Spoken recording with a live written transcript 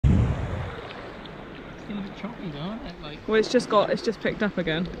feel a bit choppy, don't it? Like, well, it's just picked up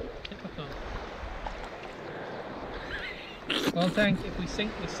again. typical. Well, thanks. If we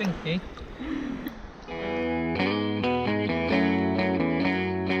sink, we sink, eh?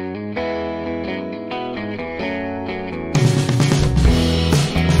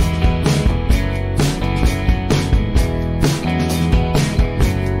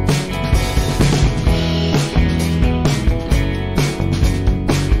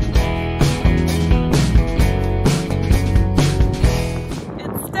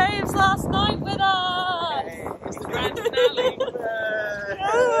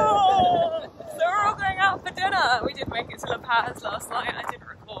 Last night I didn't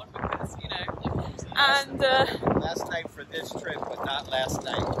record because, you know, and last night for this trip, but not last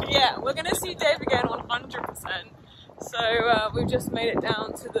night. Yeah, we're gonna see Dave again 100%. So we've just made it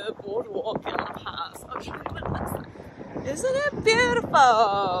down to the boardwalk in La Paz. I'll show you what it looks like. Isn't it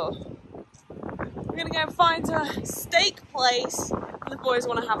beautiful? We're gonna go find a steak place, and the boys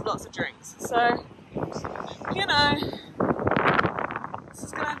want to have lots of drinks. So, you know, this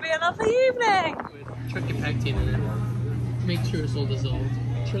is gonna be a lovely evening. Chuck your pectin in it. Make sure it's all dissolved.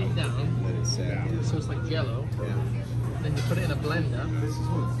 Chill it down. Let it sit. So it's like jello. Yeah. Then you put it in a blender.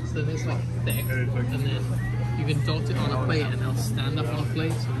 So then it's like thick. And then you can dot it on a plate and it'll stand up on a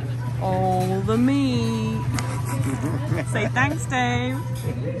plate. So then All the meat. Say thanks, Dave.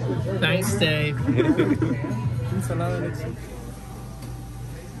 thanks, Dave.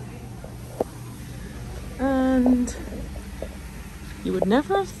 And you would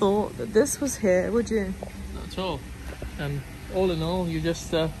never have thought that this was here, would you? Not at all. And all in all, you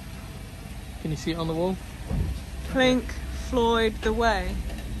just, can you see it on the wall? Pink Floyd the way,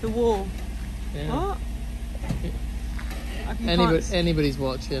 the wall. Yeah. What? You can't- Anybody's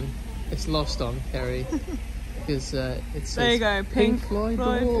watching, it's lost on Kerry. Because it says There you go, Pink Floyd,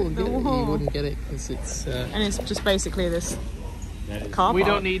 Floyd, the wall. the Get it? wall. You wouldn't get it because it's... And it's just basically this car we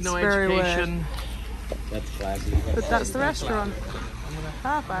park. don't need no It's very education. That's classy. But that's the restaurant.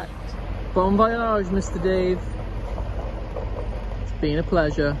 Perfect. Bon voyage, Mr. Dave. It's been a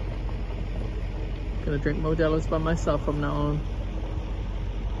pleasure. Gonna drink Modelo's by myself from now on.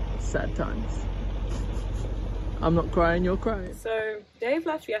 Sad times. I'm not crying, you're crying. So Dave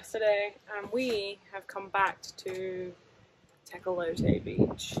left yesterday and we have come back to Tecolote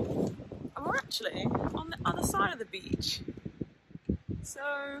Beach. And we're actually on the other side of the beach. So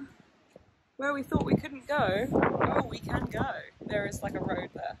where we thought we couldn't go, oh, we can go. There is like a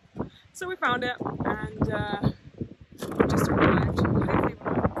road there. So we found it and we just arrived. Hopefully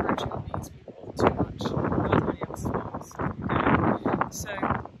we're not approaching these people too much. There wasn't any other stores. So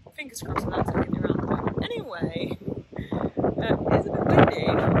fingers crossed that's taking you around the back. Anyway, it's a bit windy,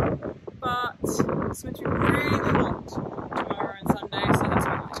 but it's meant to be really hot tomorrow and Sunday, so that's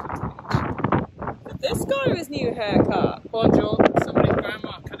why I might come to the beach. But this guy with his new haircut. Bonjour, somebody's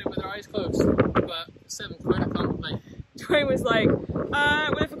grandma cut it with her eyes closed. But £7 I can't complain. Dwayne was like,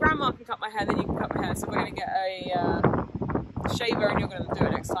 well, if a grandma can cut my hair, then you can cut my hair, so we're going to get a shaver and you're going to do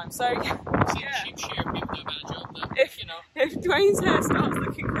it next time. So, yeah. Sheep shear people do a bad job, though. If, you know. If Dwayne's hair starts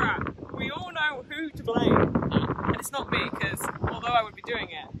looking crap, we all know who to blame. And it's not me, because although I would be doing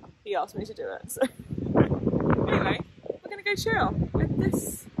it, he asked me to do it. So, anyway, we're going to go chill with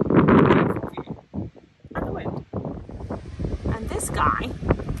this beautiful view and the wind. And this guy.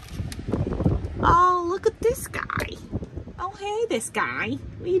 Oh, look at this guy. Oh, hey, this guy.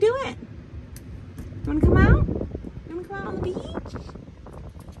 What are you doing? You want to come out? You want to come out on the beach?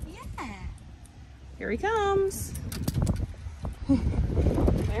 Yeah. Here he comes.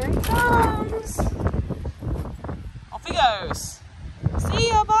 There he comes. Off he goes. See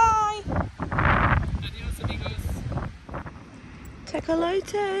ya, bye. Adios, amigos.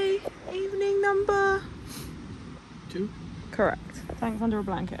 Tecolote, evening number 2. Correct. Thanks, under a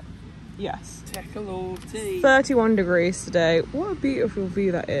blanket. Yes. Tecolote. 31 degrees today. What a beautiful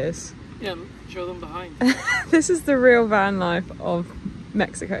view that is. Yeah, show them behind. This is the real van life of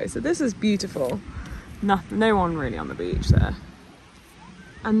Mexico. So this is beautiful. Nothing, no one really on the beach there.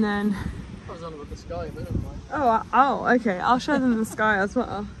 And then... I was on about the sky, but never mind. Oh, okay. I'll show them the sky as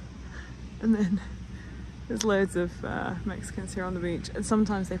well. And then there's loads of Mexicans here on the beach. And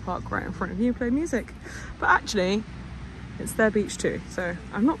sometimes they park right in front of you, play music. But actually, it's their beach too. So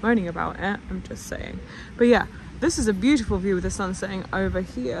I'm not moaning about it, I'm just saying. But yeah, this is a beautiful view with the sun setting over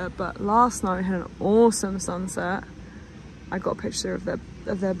here. But last night we had an awesome sunset. I got a picture of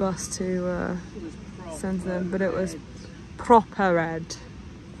their bus to send them, but it was proper red.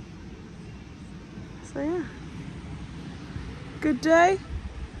 So yeah, good day.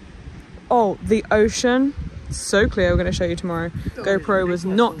 Oh, the ocean, so clear. We're going to show you tomorrow. GoPro was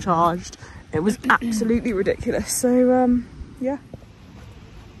not charged. It was absolutely ridiculous. So yeah.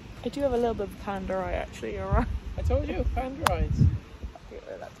 I do have a little bit of panda eye actually, you're right. I told you, panda eyes.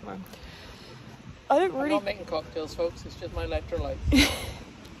 That's mine. I don't really... I'm not making cocktails, folks, it's just my electrolytes.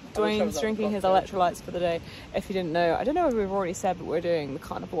 Dwayne's drinking his electrolytes for the day. If you didn't know, I don't know if we've already said, but we're doing the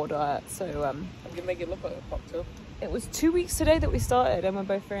carnivore diet. So I'm gonna make it look like a cocktail. It was 2 weeks today that we started, and we're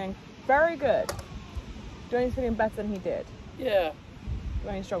both feeling very good. Dwayne's feeling better than he did. Yeah.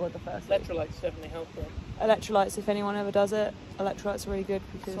 Dwayne struggled the first week. Electrolytes definitely help though. Electrolytes, if anyone ever does it, electrolytes are really good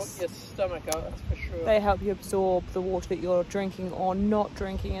because sort your stomach out, that's for sure. They help you absorb the water that you're drinking or not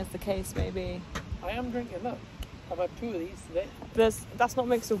drinking, as the case may be. I am drinking, look. I've had 2 of these today. That's not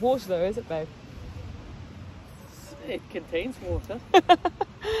mixed with water though, is it, babe? It contains water. Not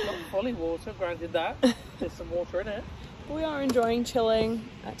fully water, granted that. There's some water in it. We are enjoying chilling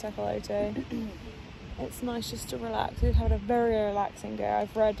at Tecolote. It's nice just to relax. We've had a very relaxing day.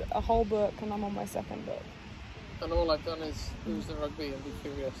 I've read a whole book and I'm on my second book. And all I've done is lose the rugby and be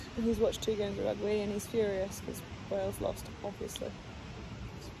furious. And he's watched 2 games of rugby and he's furious because Wales lost, obviously.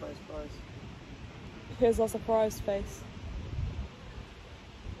 Surprise, surprise. Here's our surprised face.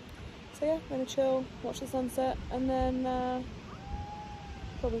 So yeah, we're gonna chill, watch the sunset, and then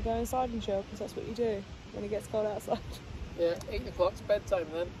probably go inside and chill because that's what you do when it gets cold outside. Yeah, 8 o'clock's bedtime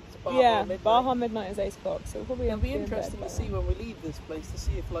then. It's Baja midnight. Baja midnight is 8 o'clock, so we'll probably it'll be interesting to see when we leave this place to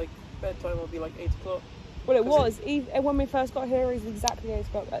see if like bedtime will be like 8 o'clock. Well, it was when we first got here. It was exactly 8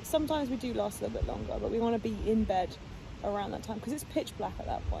 o'clock. Sometimes we do last a little bit longer, but we want to be in bed around that time because it's pitch black at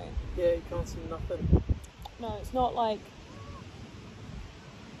that point. Yeah, you can't see nothing. No, it's not like.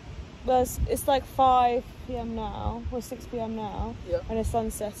 Well, it's like 5 p.m. now, or 6 p.m. now, yeah. And the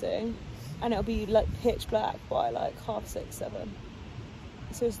sun's setting, and it'll be like pitch black by like 6:30, 7.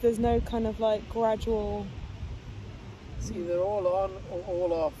 So there's no kind of like gradual. It's either all on or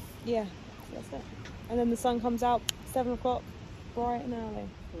all off. Yeah, so that's it. And then the sun comes out 7 o'clock, bright and early.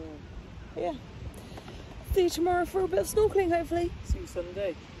 But yeah. See you tomorrow for a bit of snorkeling, hopefully. See you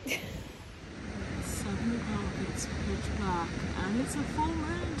Sunday. 7 o'clock, it's pitch black, and it's a full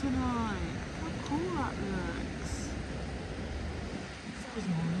moon tonight. How cool that looks.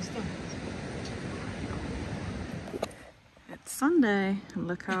 It's Sunday, and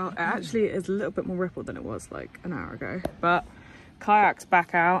look how it actually is a little bit more rippled than it was like an hour ago. But kayak's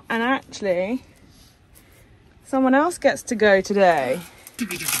back out, and actually, someone else gets to go today.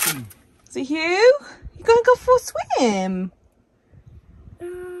 Is it you? You're gonna go for a swim?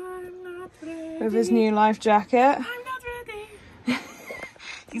 With his new life jacket. I'm not ready.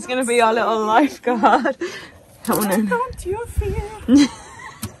 He's gonna be our little lifeguard. Don't you fear?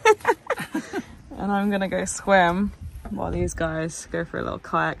 And I'm gonna go swim while these guys go for a little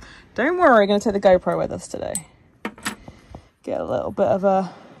kayak. Don't worry, we're gonna take the GoPro with us today. Get a little bit of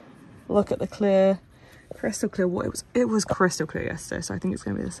a look at the crystal clear water. It was crystal clear yesterday, so I think it's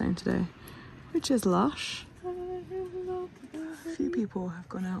gonna be the same today, which is lush. A few people have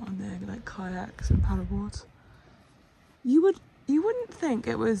gone out on their like kayaks and paddleboards. You wouldn't think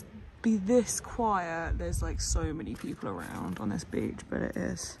it would be this quiet. There's like so many people around on this beach, but it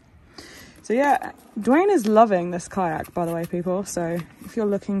is. So yeah, Dwayne is loving this kayak, by the way, people. So if you're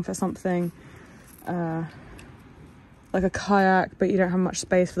looking for something like a kayak, but you don't have much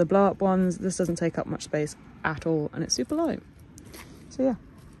space for the blow up ones, this doesn't take up much space at all, and it's super light. So yeah,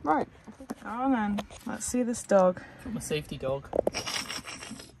 right. Oh man, let's see this dog. I'm a safety dog.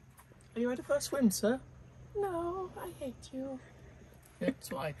 Are you ready for a swim, sir? No, I hate you. Yeah, that's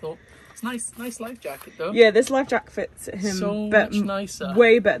what I thought. It's nice life jacket though. Yeah, this life jacket fits him so much nicer.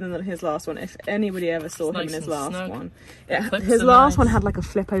 Way better than his last one. If anybody ever saw him in his last one. Yeah, his last one had like a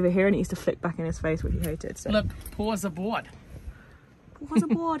flip over here and it used to flick back in his face, which he hated. So. Look, pause aboard. Pause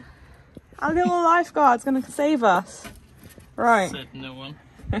aboard. Our little lifeguard's gonna save us. Right. Said no one.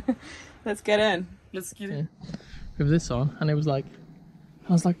 Let's get in. Let's get in. With this on, and it was like,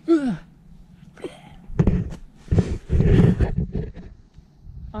 I was like, ugh.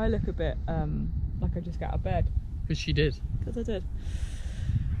 I look a bit like I just got out of bed. Because she did. Because I did.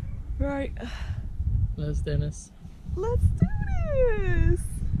 Right. Let's do this. Let's do this.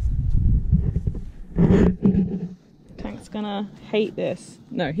 Tank's gonna hate this.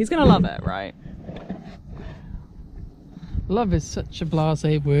 No, he's gonna love it, right? Love is such a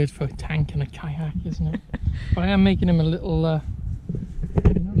blasé word for a tank and a kayak, isn't it? But I am making him a little...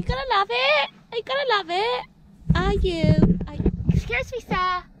 You gonna love it? Are you gonna love it? Are you? Excuse me,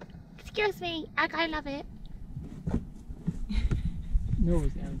 sir. Excuse me. I gotta love it. No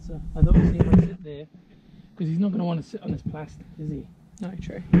is the answer. I don't see him sit there. Because he's not going to want to sit on this plastic, is he? No,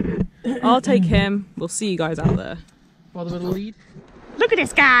 true. I'll take him. We'll see you guys out there. Bother with a lead? Look at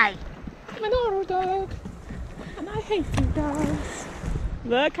this guy. I'm an Oru dog. And I hate you guys.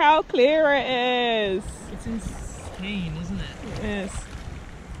 Look how clear it is. It's insane, isn't it? It is.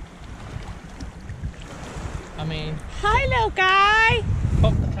 I mean, Hi, little guy.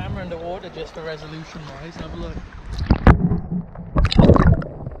 pop the camera in the water just for resolution wise. Have a look.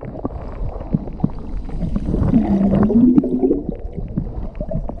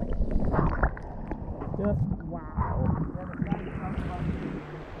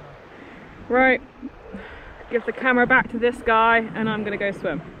 Right, give the camera back to this guy and I'm gonna go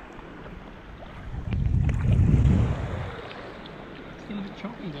swim. It's getting a bit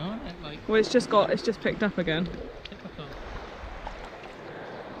choppy though, isn't it? Like, Well, it's just picked up again. typical.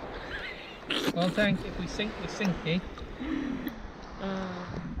 Well, thanks. If we sink, we sink, eh?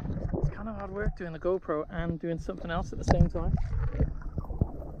 It's kind of hard work doing the GoPro and doing something else at the same time.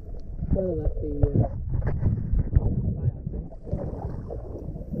 Whether that be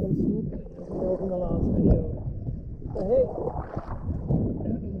from the last video. But hey,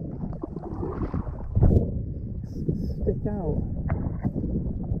 stick out.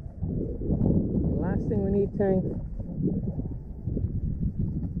 The last thing we need, Tank,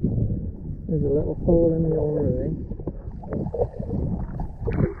 is a little hole in the Oru, eh?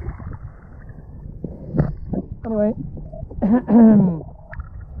 Anyway,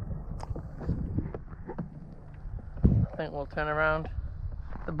 I think we'll turn around.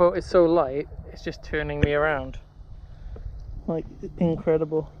 The boat is so light, it's just turning me around. Like,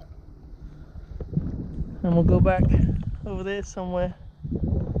 incredible. And we'll go back over there somewhere.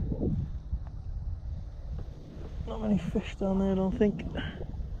 Not many fish down there, I don't think.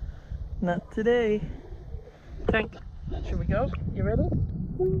 Not today. Tank, should we go? You ready?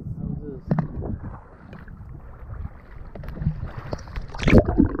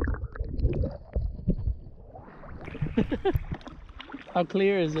 How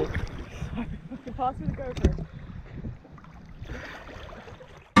clear is it? Pass me the GoPro.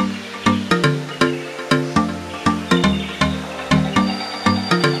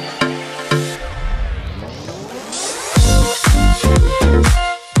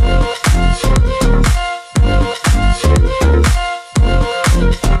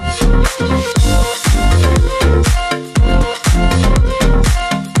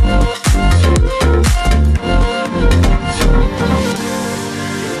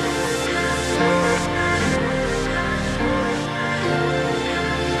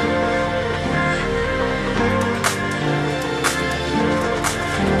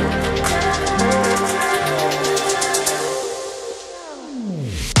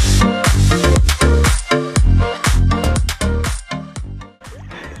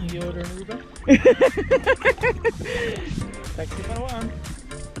 Taxi for one.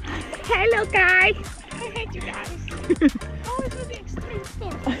 Hello, guys. I hate you guys. Always with the extreme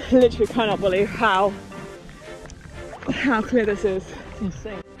stuff. I literally cannot believe how clear this is. It's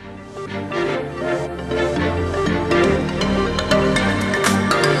insane.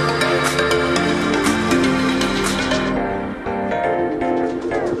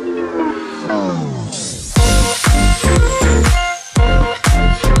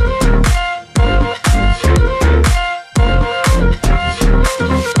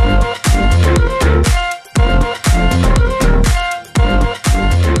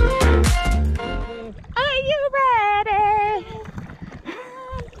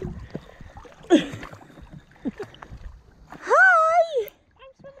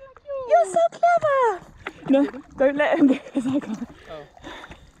 No, don't let him because I can't. Oh.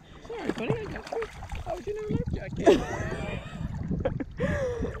 Sorry, buddy, I got you. How would you know life jacket?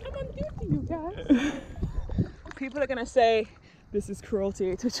 I'm on duty, you guys. People are going to say this is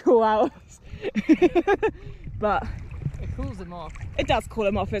cruelty to Chihuahuas. But It cools them off. it does cool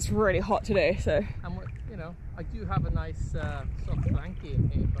him off. It's really hot today, so. And what, you know, I do have a nice soft blanket in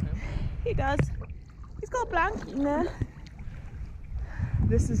here for him. He does. He's got a blanket in there.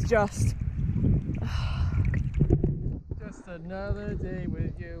 This is just another day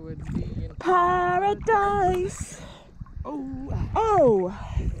with you and me in paradise. Oh,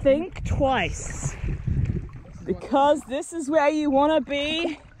 think twice. Because this is where you want to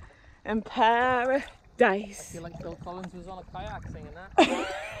be, in paradise. I feel like Bill Collins was on a kayak singing that.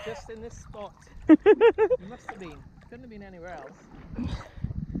 Just in this spot. He must have been. Couldn't have been anywhere else.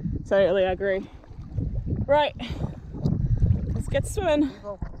 Totally agree. Right, let's get swimming.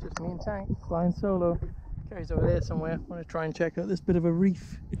 Just me and Tank flying solo. Carrie's over there somewhere. I'm going to try and check out this bit of a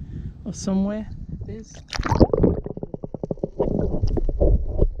reef or somewhere it is.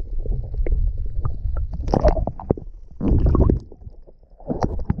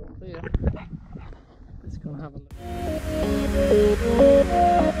 Clear. Let's go and have a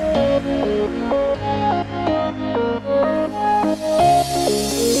look.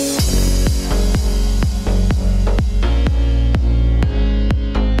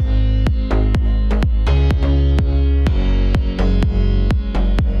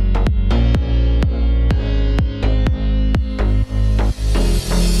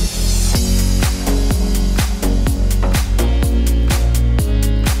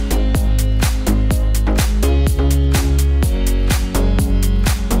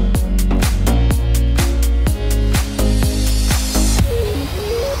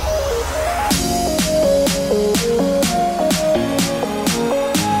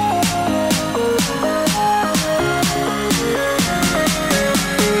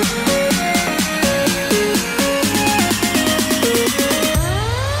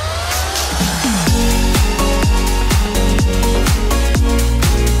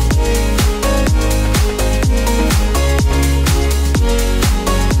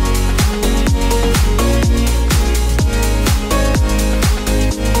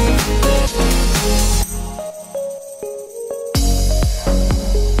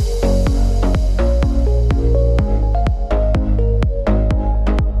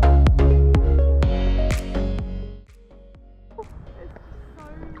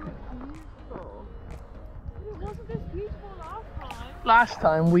 last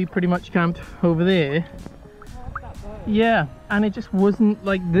time we pretty much camped over there. Yeah, and it just wasn't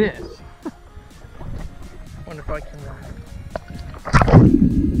like this. Wonder if I can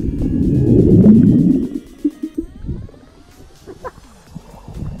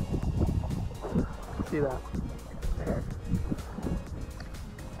see that.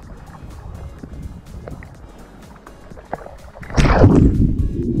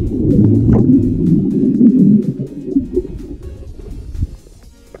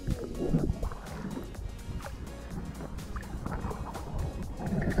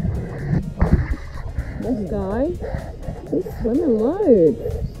 This guy, he's swimming loads.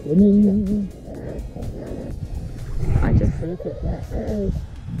 Swimming. I just look at that.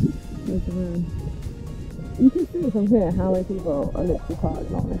 You can see from here how many people are literally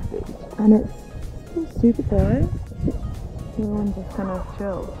parked on this beach. And it's still super quiet. Everyone just kind of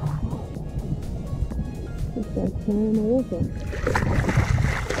chills. Just like here in the water.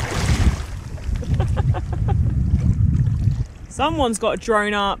 Someone's got a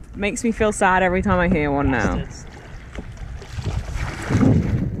drone up. Makes me feel sad every time I hear one now.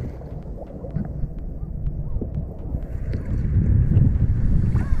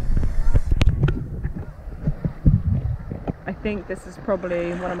 I think this is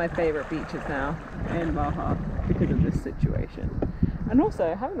probably one of my favourite beaches now in Baja because of this situation. And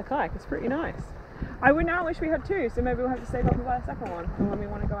also, having the kayak is pretty nice. I would now wish we had two, so maybe we'll have to save up and buy a second one for when we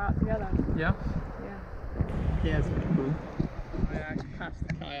want to go out together. Yeah? Yeah. Yeah, it's pretty cool. I actually passed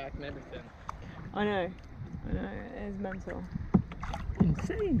the kayak and everything. I know, it is mental.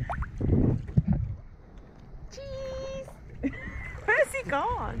 Insane. Jeez! Where's he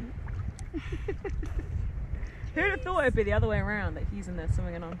gone? Who would have thought it'd be the other way around, that he's in there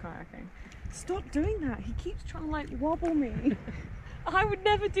swimming and I'm kayaking? Stop doing that, he keeps trying to like wobble me. I would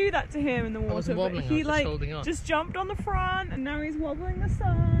never do that to him in the water. I wasn't wobbling, but he like just jumped on the front and now he's wobbling the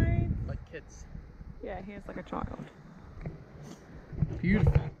side. Like kids. Yeah, he is like a child.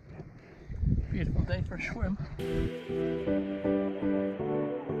 Beautiful. Beautiful day for a swim.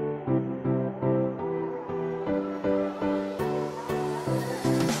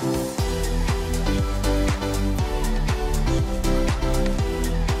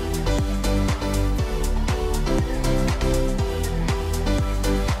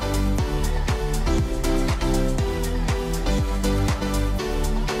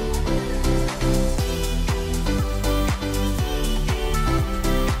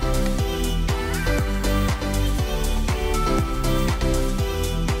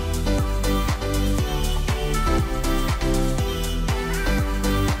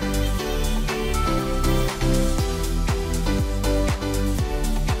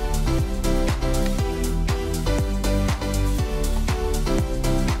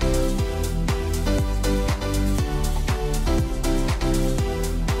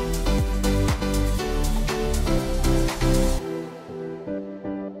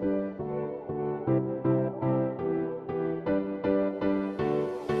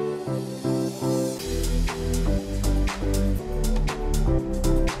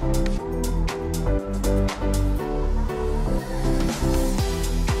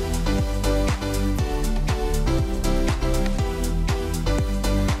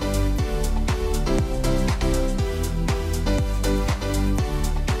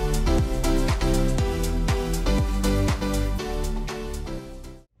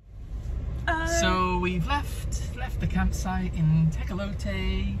 We've left the campsite in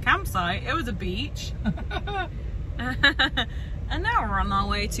Tecolote. Campsite? It was a beach. And now we're on our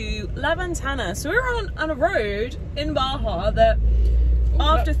way to La Ventana. So we're on a road in Baja that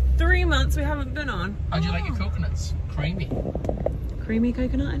after 3 months we haven't been on. How'd you like your coconuts? Creamy. Creamy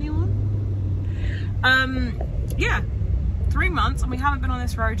coconut, anyone? Yeah, 3 months and we haven't been on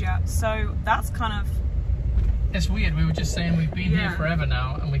this road yet. So that's kind of... It's weird, we were just saying we've been here forever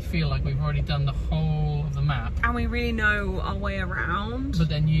now and we feel like we've already done the whole of the map. And we really know our way around. But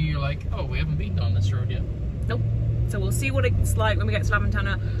then you're like, oh, we haven't been on this road yet. Nope. So we'll see what it's like when we get to La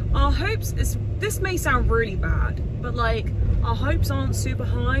Ventana. Our hopes is, this may sound really bad, but like our hopes aren't super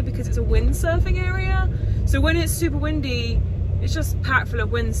high because it's a windsurfing area. So when it's super windy, it's just packed full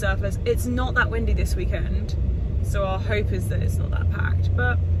of windsurfers. It's not that windy this weekend. So our hope is that it's not that packed.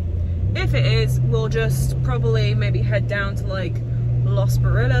 But if it is, we'll just probably maybe head down to like Los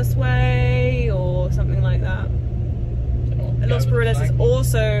Barillas way or something like that. Los Barillas is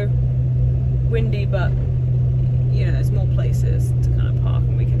also windy, but you know, there's more places to kind of park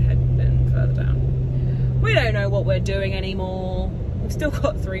and we can head in further down. We don't know what we're doing anymore. We've still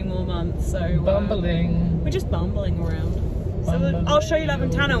got 3 more months, so bumbling. We're just bumbling around. So I'll show you La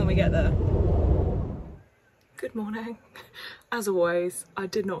Ventana when we get there. Good morning. as always, I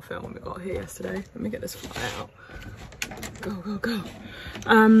did not film when we got here yesterday. Let me get this fly out. Go, go, go.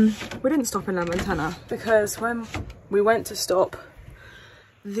 We didn't stop in La Montana because when we went to stop,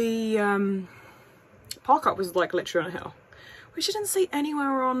 the park up was like literally on a hill, which you didn't see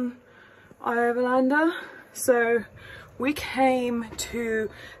anywhere on Overlander. So we came to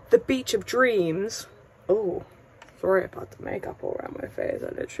the Beach of Dreams. Oh, sorry about the makeup all around my face. I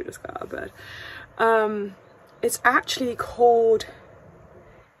literally just got out of bed. It's actually called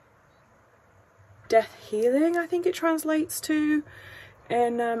Death Healing, I think it translates to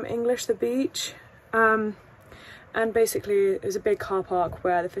in English, the beach. And basically there's a big car park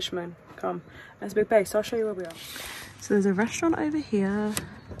where the fishermen come. And it's a big base, so I'll show you where we are. So there's a restaurant over here,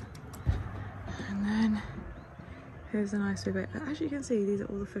 and then here's a nice big base. As you can see, these are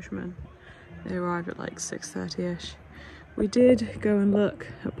all the fishermen. They arrived at like 6:30ish. We did go and look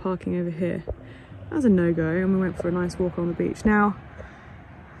at parking over here. That was a no-go, and we went for a nice walk on the beach. Now,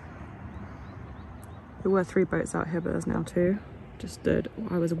 there were 3 boats out here, but there's now 2. Just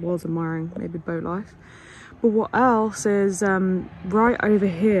I was admiring maybe boat life. But what else is right over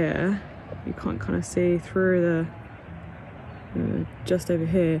here, you can't kind of see through the, just over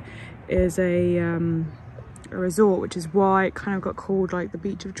here, is a resort, which is why it kind of got called like the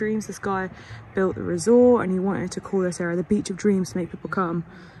Beach of Dreams. This guy built the resort and he wanted to call this area the Beach of Dreams to make people come.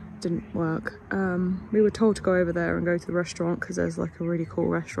 Didn't work. We were told to go over there and go to the restaurant because there's like a really cool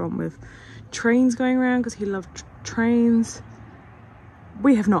restaurant with trains going around because he loved trains.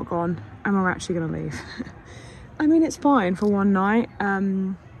 We have not gone and we're actually gonna leave. I mean, it's fine for one night,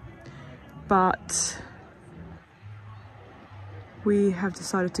 but we have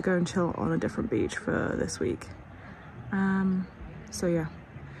decided to go and chill on a different beach for this week. So yeah,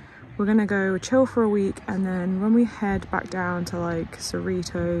 we're gonna go chill for a week, and then when we head back down to like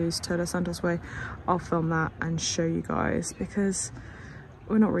Cerritos, to Los Santos Way, I'll film that and show you guys, because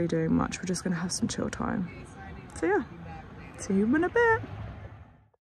we're not really doing much. We're just gonna have some chill time. So yeah, see you in a bit.